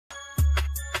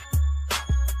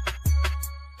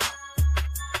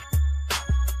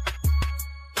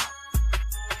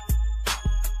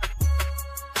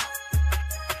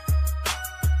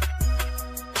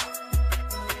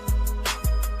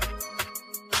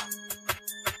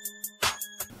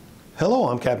Hello,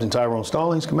 I'm Captain Tyrone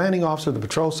Stallings, Commanding Officer of the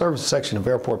Patrol Services Section of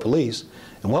Airport Police,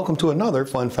 and welcome to another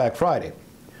Fun Fact Friday.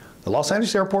 The Los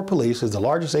Angeles Airport Police is the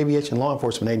largest aviation law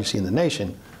enforcement agency in the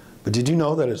nation, but did you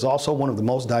know that it's also one of the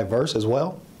most diverse as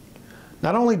well?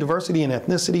 Not only diversity in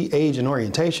ethnicity, age, and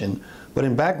orientation, but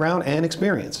in background and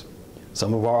experience.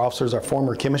 Some of our officers are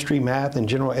former chemistry, math, and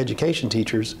general education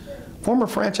teachers, former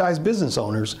franchise business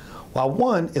owners, while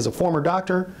one is a former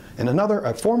doctor and another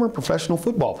a former professional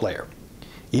football player.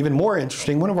 Even more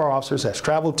interesting, one of our officers has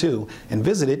traveled to and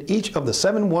visited each of the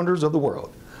 7 wonders of the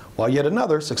world, while yet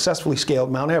another successfully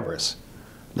scaled Mount Everest.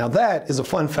 Now that is a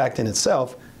fun fact in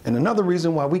itself, and another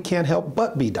reason why we can't help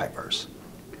but be diverse.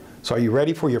 So are you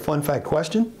ready for your fun fact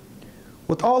question?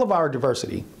 With all of our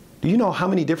diversity, do you know how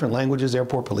many different languages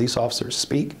airport police officers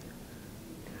speak?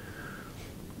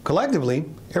 Collectively,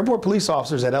 airport police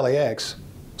officers at LAX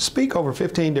speak over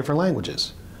 15 different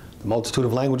languages. The multitude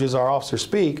of languages our officers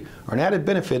speak are an added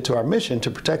benefit to our mission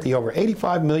to protect the over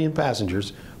 85 million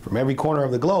passengers from every corner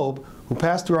of the globe who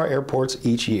pass through our airports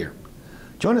each year.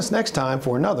 Join us next time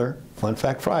for another Fun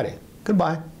Fact Friday.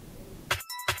 Goodbye.